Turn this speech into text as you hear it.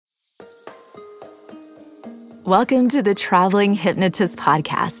Welcome to the Traveling Hypnotist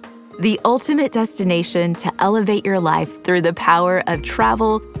Podcast, the ultimate destination to elevate your life through the power of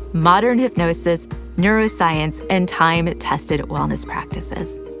travel, modern hypnosis, neuroscience, and time-tested wellness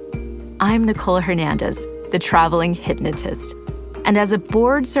practices. I'm Nicole Hernandez, the Traveling Hypnotist, and as a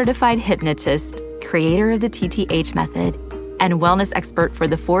board-certified hypnotist, creator of the TTH method, and wellness expert for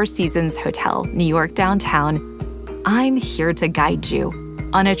the Four Seasons Hotel, New York Downtown, I'm here to guide you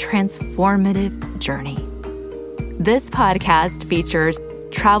on a transformative journey. This podcast features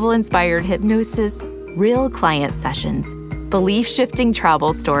travel-inspired hypnosis, real client sessions, belief-shifting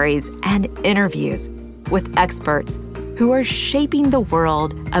travel stories, and interviews with experts who are shaping the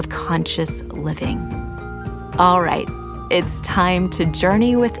world of conscious living. All right, it's time to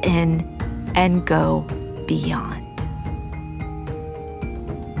journey within and go beyond.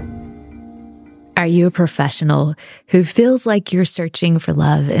 Are you a professional who feels like you're searching for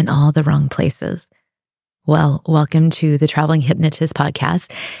love in all the wrong places? Well, welcome to the Traveling Hypnotist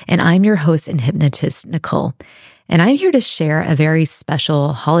Podcast, and I'm your host and hypnotist, Nicole. And I'm here to share a very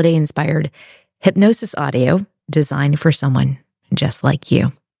special holiday-inspired hypnosis audio designed for someone just like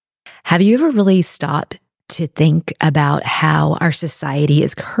you. Have you ever really stopped to think about how our society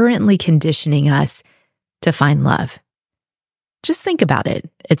is currently conditioning us to find love? Just think about it.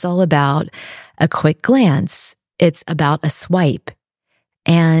 It's all about a quick glance. It's about a swipe.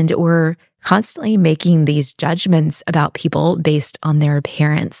 And we're constantly making these judgments about people based on their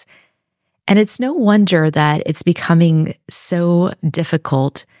appearance. And it's no wonder that it's becoming so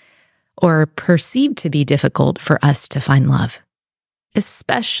difficult or perceived to be difficult for us to find love,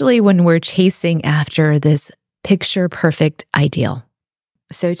 especially when we're chasing after this picture-perfect ideal.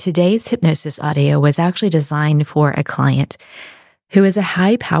 So today's hypnosis audio was actually designed for a client who is a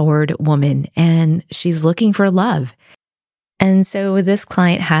high-powered woman, and she's looking for love. And so this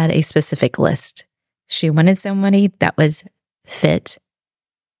client had a specific list. She wanted somebody that was fit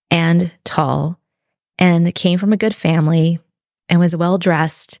and tall and came from a good family and was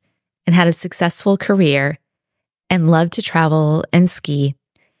well-dressed and had a successful career and loved to travel and ski.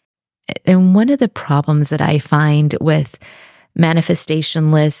 And one of the problems that I find with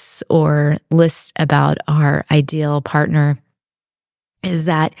manifestation lists or lists about our ideal partner is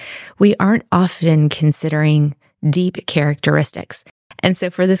that we aren't often considering deep characteristics. And so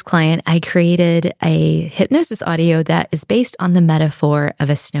for this client, I created a hypnosis audio that is based on the metaphor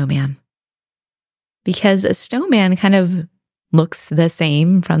of a snowman. Because a snowman kind of looks the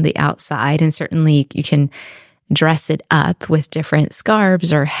same from the outside, and certainly you can dress it up with different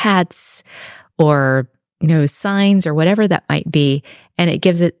scarves or hats or, signs or whatever that might be, and it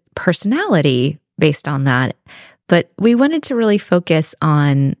gives it personality based on that. But we wanted to really focus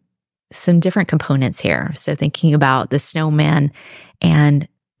on some different components here. So thinking about the snowman and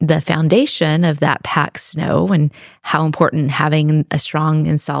the foundation of that packed snow and how important having a strong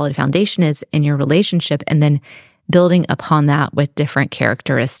and solid foundation is in your relationship, and then building upon that with different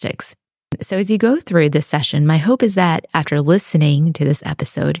characteristics. So as you go through this session, my hope is that after listening to this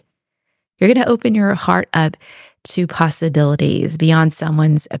episode, you're going to open your heart up to possibilities beyond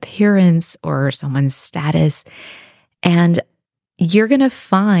someone's appearance or someone's status. And you're going to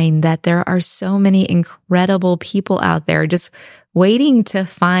find that there are so many incredible people out there just waiting to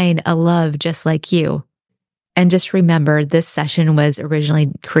find a love just like you. And just remember, this session was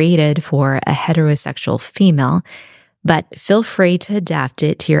originally created for a heterosexual female, but feel free to adapt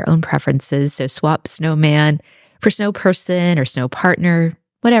it to your own preferences. So swap snowman for snow person or snow partner,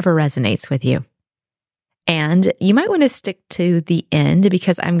 whatever resonates with you. And you might want to stick to the end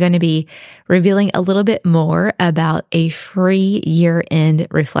because I'm going to be revealing a little bit more about a free year-end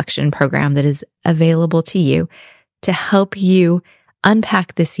reflection program that is available to you to help you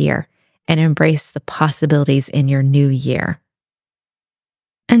unpack this year and embrace the possibilities in your new year.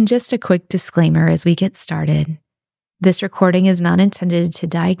 And just a quick disclaimer as we get started. This recording is not intended to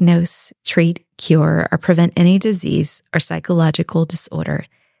diagnose, treat, cure, or prevent any disease or psychological disorder,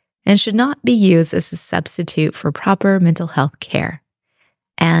 and should not be used as a substitute for proper mental health care.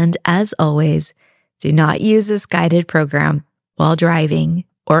 And as always, do not use this guided program while driving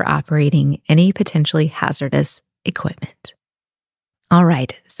or operating any potentially hazardous equipment. All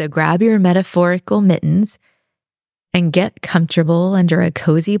right, so grab your metaphorical mittens and get comfortable under a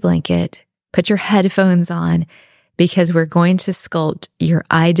cozy blanket. Put your headphones on because we're going to sculpt your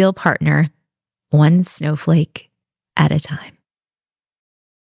ideal partner one snowflake at a time.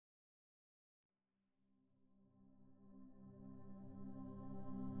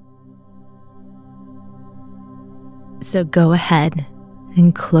 So go ahead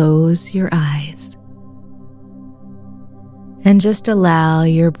and close your eyes and just allow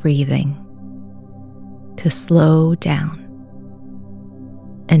your breathing to slow down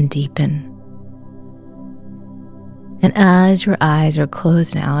and deepen. And as your eyes are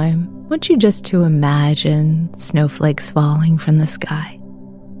closed now, I want you just to imagine snowflakes falling from the sky.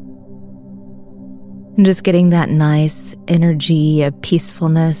 And just getting that nice energy of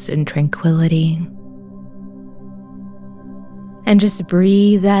peacefulness and tranquility. And just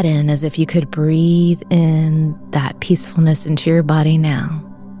breathe that in as if you could breathe in that peacefulness into your body now.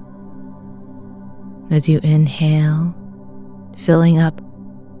 As you inhale, filling up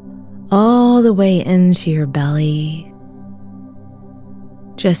all the way into your belly.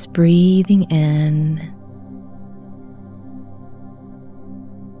 Just breathing in.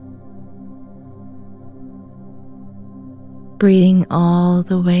 Breathing all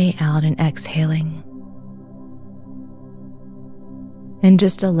the way out and exhaling. And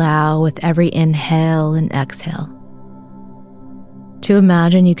just allow with every inhale and exhale to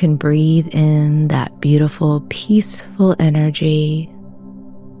imagine you can breathe in that beautiful, peaceful energy,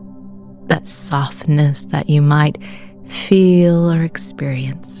 that softness that you might feel or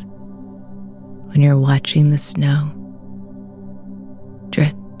experience when you're watching the snow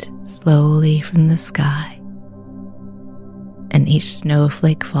drift slowly from the sky and each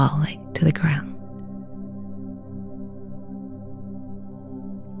snowflake falling to the ground.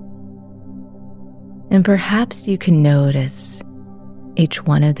 And perhaps you can notice each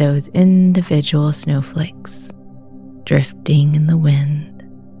one of those individual snowflakes drifting in the wind,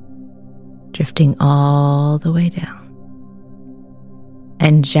 drifting all the way down,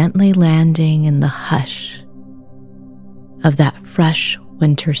 and gently landing in the hush of that fresh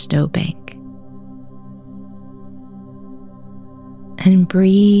winter snowbank. And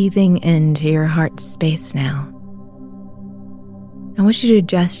breathing into your heart space now. I want you to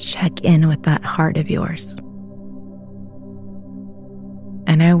just check in with that heart of yours.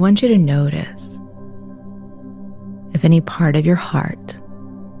 And I want you to notice if any part of your heart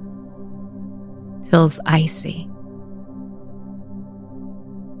feels icy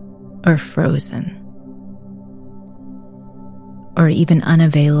or frozen or even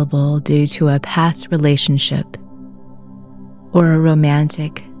unavailable due to a past relationship or a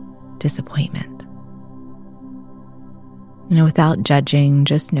romantic disappointment. Without judging,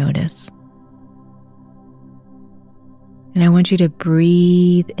 just notice. And I want you to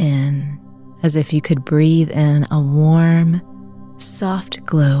breathe in as if you could breathe in a warm, soft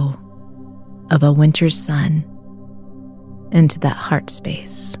glow of a winter sun into that heart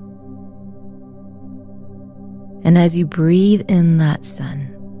space. And as you breathe in that sun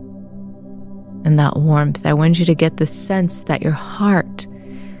and that warmth, I want you to get the sense that your heart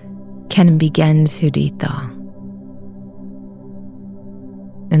can begin to de-thaw.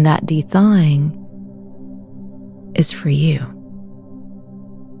 And that de-thawing is for you.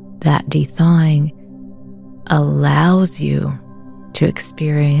 That de-thawing allows you to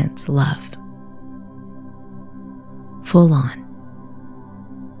experience love full on,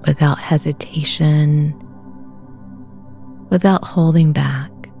 without hesitation, without holding back.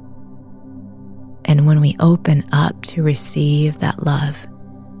 And when we open up to receive that love,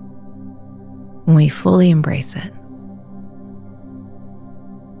 when we fully embrace it,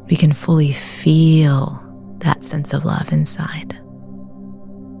 we can fully feel that sense of love inside.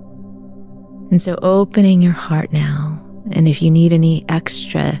 And so opening your heart now, and if you need any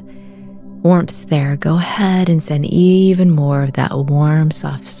extra warmth there, go ahead and send even more of that warm,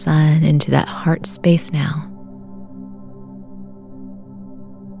 soft sun into that heart space now.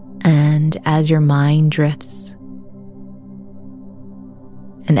 And as your mind drifts,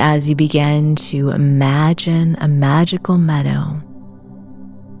 and as you begin to imagine a magical meadow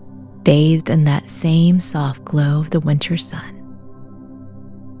bathed in that same soft glow of the winter sun,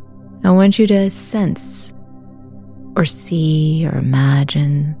 I want you to sense or see or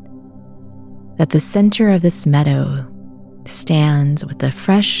imagine that the center of this meadow stands with a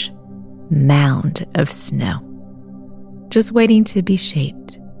fresh mound of snow, just waiting to be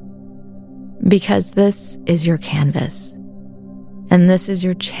shaped. Because this is your canvas, and this is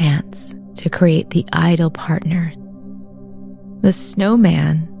your chance to create the ideal partner, the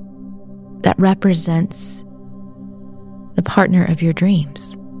snowman that represents the partner of your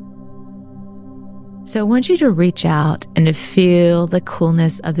dreams. So I want you to reach out and to feel the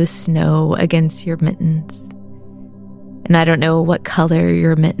coolness of the snow against your mittens. And I don't know what color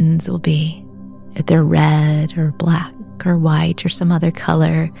your mittens will be, if they're red or black or white or some other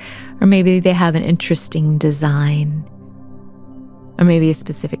color, or maybe they have an interesting design, or maybe a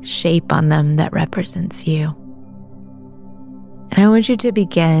specific shape on them that represents you. And I want you to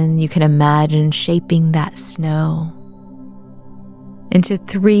begin, you can imagine shaping that snow into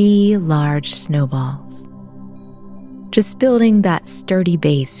 3 large snowballs. just building that sturdy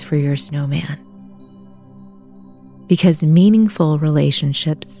base for your snowman. Because meaningful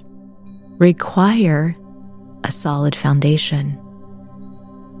relationships require a solid foundation.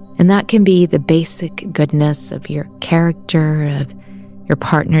 And that can be the basic goodness of your character, of your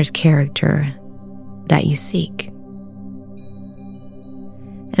partner's character that you seek.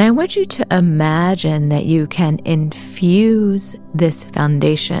 And I want you to imagine that you can infuse this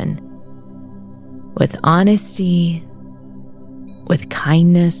foundation with honesty, with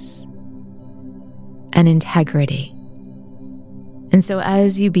kindness, and integrity. And so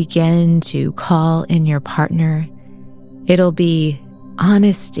as you begin to call in your partner, it'll be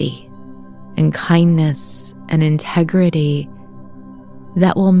honesty and kindness and integrity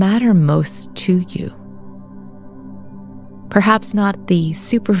that will matter most to you. Perhaps not the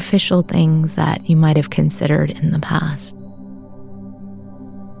superficial things that you might have considered in the past.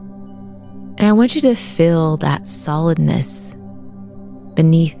 And I want you to feel that solidness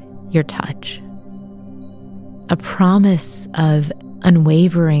beneath your touch, a promise of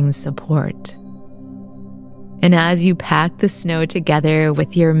unwavering support. And as you pack the snow together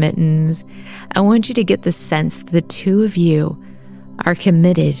with your mittens, I want you to get the sense that the two of you are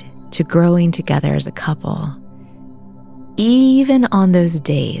committed to growing together as a couple. Even on those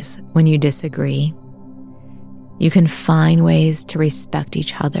days when you disagree, you can find ways to respect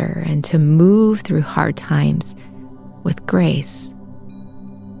each other and to move through hard times with grace.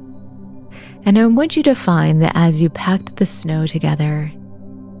 And I want you to find that as you packed the snow together,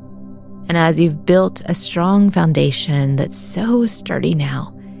 and as you've built a strong foundation that's so sturdy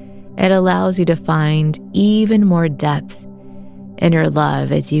now, it allows you to find even more depth in your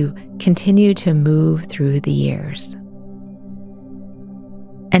love as you continue to move through the years.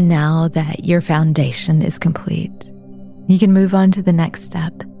 And now that your foundation is complete, you can move on to the next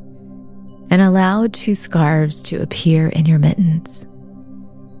step and allow 2 scarves to appear in your mittens.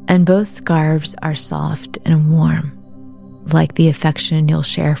 And both scarves are soft and warm, like the affection you'll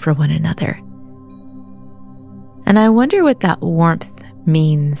share for one another. And I wonder what that warmth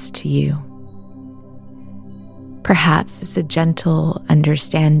means to you. Perhaps it's a gentle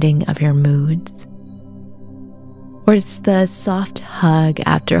understanding of your moods, or it's the soft hug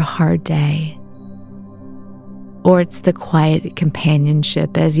after a hard day, or it's the quiet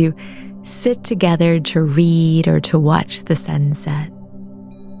companionship as you sit together to read or to watch the sunset.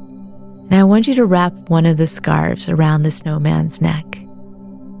 And I want you to wrap one of the scarves around the snowman's neck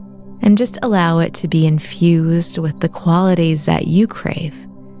and just allow it to be infused with the qualities that you crave.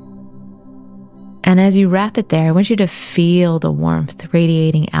 And as you wrap it there, I want you to feel the warmth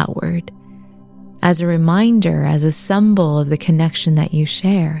radiating outward as a reminder, as a symbol of the connection that you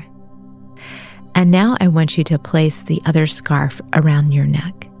share. And now I want you to place the other scarf around your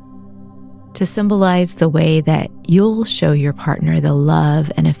neck to symbolize the way that you'll show your partner the love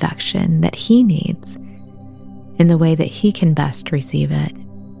and affection that he needs in the way that he can best receive it.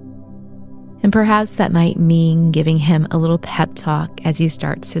 And perhaps that might mean giving him a little pep talk as he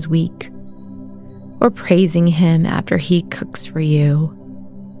starts his week, or praising him after he cooks for you,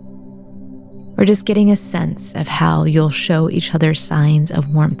 or just getting a sense of how you'll show each other signs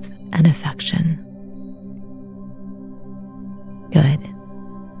of warmth and affection. Good.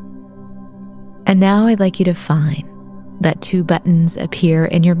 And now I'd like you to find that 2 buttons appear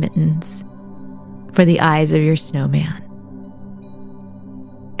in your mittens for the eyes of your snowman.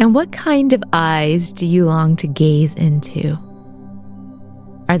 And what kind of eyes do you long to gaze into?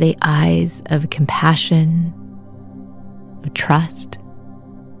 Are they eyes of compassion, of trust,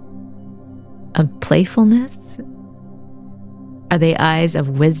 of playfulness? Are they eyes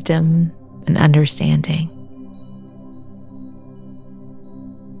of wisdom and understanding?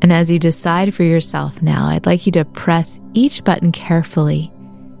 And as you decide for yourself now, I'd like you to press each button carefully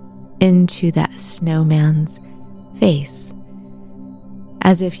into that snowman's face,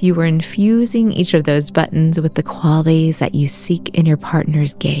 as if you were infusing each of those buttons with the qualities that you seek in your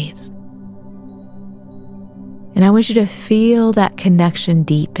partner's gaze. And I want you to feel that connection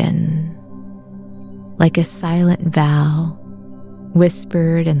deepen, like a silent vow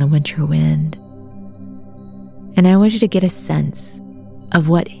whispered in the winter wind. And I want you to get a sense of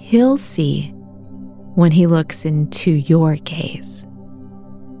what he'll see when he looks into your gaze.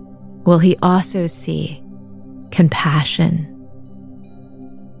 Will he also see compassion,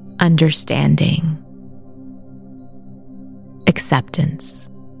 understanding, acceptance?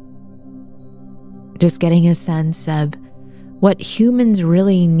 Just getting a sense of what humans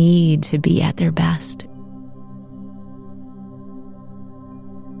really need to be at their best.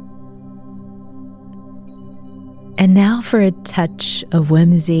 And now for a touch of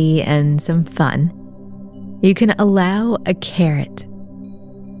whimsy and some fun, You can allow a carrot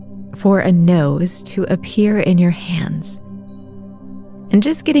for a nose to appear in your hands, and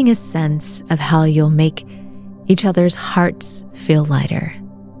just getting a sense of how you'll make each other's hearts feel lighter.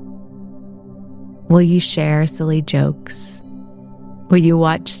 Will you share silly jokes? Will you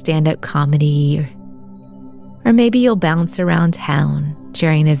watch stand-up comedy? Or maybe you'll bounce around town,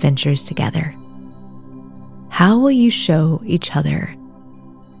 sharing adventures together. How will you show each other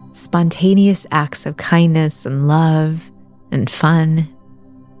spontaneous acts of kindness and love and fun?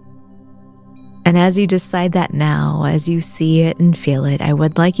 And as you decide that now, as you see it and feel it, I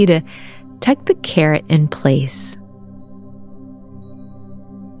would like you to tuck the carrot in place.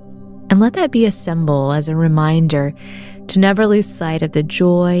 And let that be a symbol as a reminder to never lose sight of the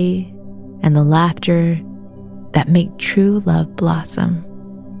joy and the laughter that make true love blossom.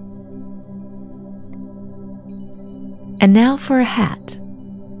 And now for a hat.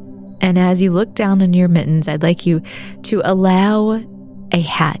 And as you look down on your mittens, I'd like you to allow a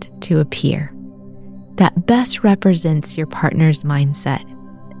hat to appear that best represents your partner's mindset.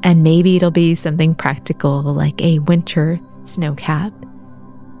 And maybe it'll be something practical like a winter snow cap.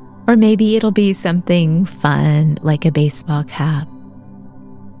 Or maybe it'll be something fun like a baseball cap.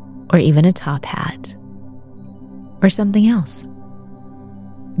 Or even a top hat. Or something else.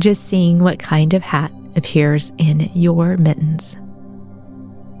 Just seeing what kind of hat appears in your mittens.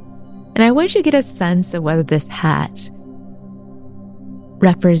 And I want you to get a sense of whether this hat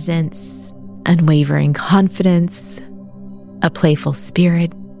represents unwavering confidence, a playful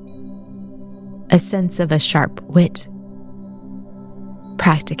spirit, a sense of a sharp wit,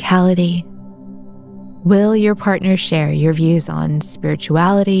 practicality. Will your partner share your views on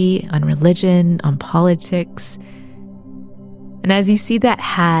spirituality, on religion, on politics? And as you see that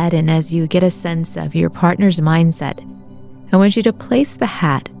hat and as you get a sense of your partner's mindset, I want you to place the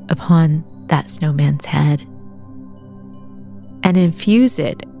hat upon that snowman's head and infuse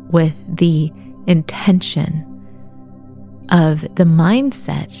it with the intention of the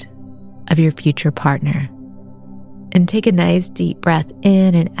mindset of your future partner. And take a nice deep breath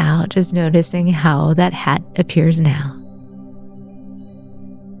in and out, just noticing how that hat appears now.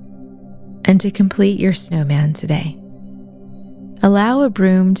 And to complete your snowman today, allow a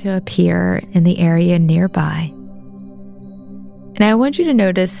broom to appear in the area nearby. And I want you to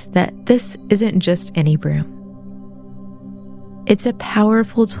notice that this isn't just any broom. It's a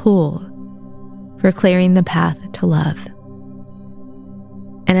powerful tool for clearing the path to love.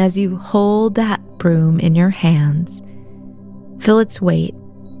 And as you hold that broom in your hands, feel its weight,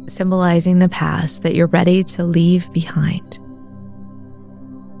 symbolizing the past that you're ready to leave behind.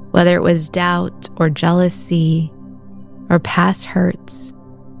 Whether it was doubt or jealousy or past hurts,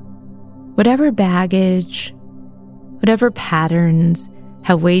 whatever baggage, whatever patterns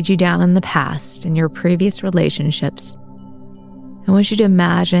have weighed you down in the past in your previous relationships, I want you to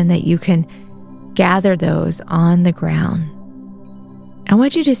imagine that you can gather those on the ground. I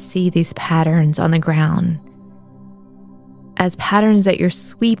want you to see these patterns on the ground as patterns that you're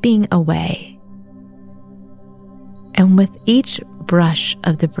sweeping away. And with each brush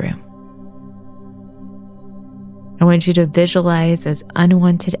of the broom, I want you to visualize as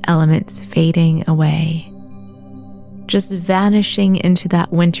unwanted elements fading away, just vanishing into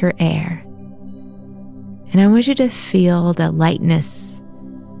that winter air. And I want you to feel the lightness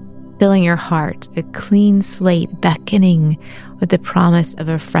filling your heart, a clean slate beckoning with the promise of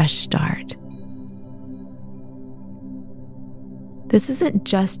a fresh start. This isn't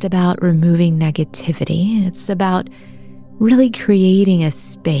just about removing negativity. It's about really creating a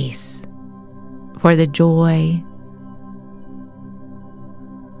space for the joy,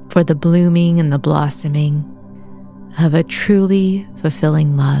 for the blooming and the blossoming of a truly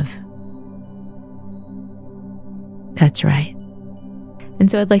fulfilling love. That's right. And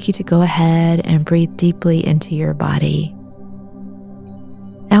so I'd like you to go ahead and breathe deeply into your body.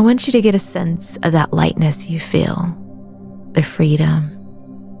 I want you to get a sense of that lightness you feel, the freedom,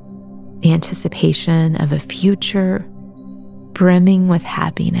 the anticipation of a future brimming with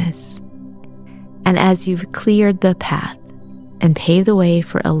happiness. And as you've cleared the path and paved the way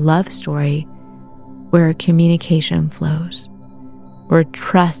for a love story where communication flows, where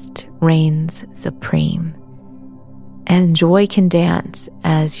trust reigns supreme, and joy can dance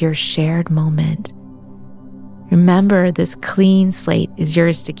as your shared moment. Remember, this clean slate is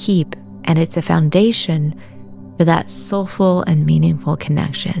yours to keep, and it's a foundation for that soulful and meaningful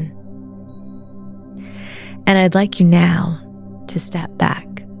connection. And I'd like you now to step back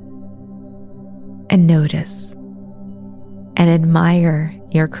and notice and admire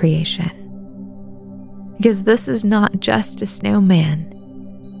your creation. Because this is not just a snowman.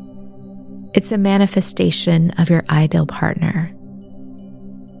 It's a manifestation of your ideal partner,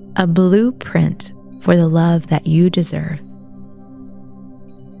 a blueprint for the love that you deserve.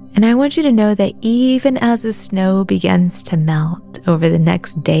 And I want you to know that even as the snow begins to melt over the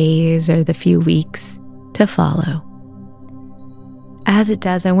next days or the few weeks to follow, as it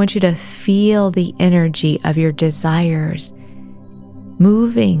does, I want you to feel the energy of your desires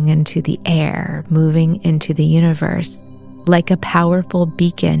moving into the air, moving into the universe, like a powerful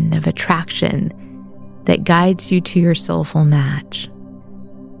beacon of attraction that guides you to your soulful match.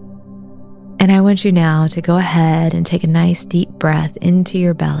 And I want you now to go ahead and take a nice deep breath into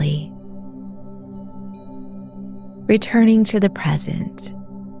your belly, returning to the present,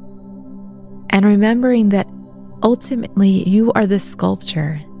 and remembering that ultimately you are the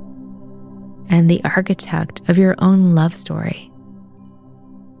sculptor and the architect of your own love story.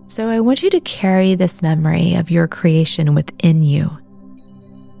 So I want you to carry this memory of your creation within you.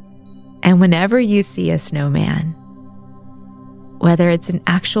 And whenever you see a snowman, whether it's an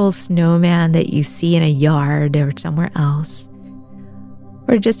actual snowman that you see in a yard or somewhere else,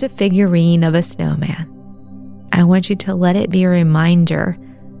 or just a figurine of a snowman, I want you to let it be a reminder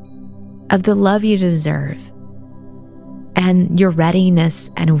of the love you deserve and your readiness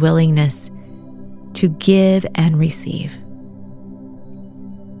and willingness to give and receive.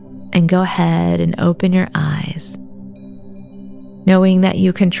 And go ahead and open your eyes, knowing that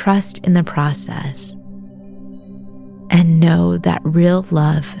you can trust in the process and know that real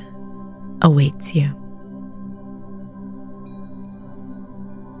love awaits you.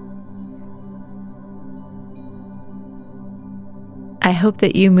 I hope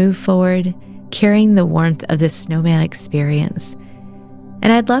that you move forward carrying the warmth of this snowman experience.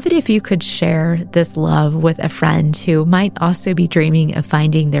 And I'd love it if you could share this love with a friend who might also be dreaming of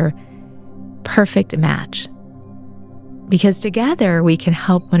finding their perfect match. Because together we can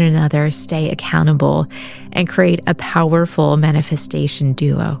help one another stay accountable and create a powerful manifestation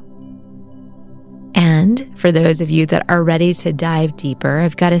duo. And for those of you that are ready to dive deeper,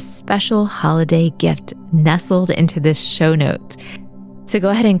 I've got a special holiday gift nestled into this show notes. So go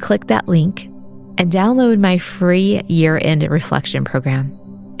ahead and click that link and download my free year-end reflection program.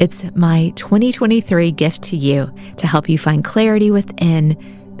 It's my 2023 gift to you to help you find clarity within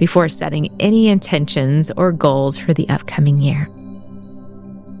before setting any intentions or goals for the upcoming year.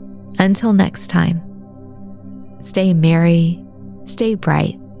 Until next time, stay merry, stay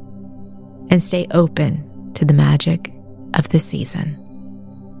bright, and stay open to the magic of the season.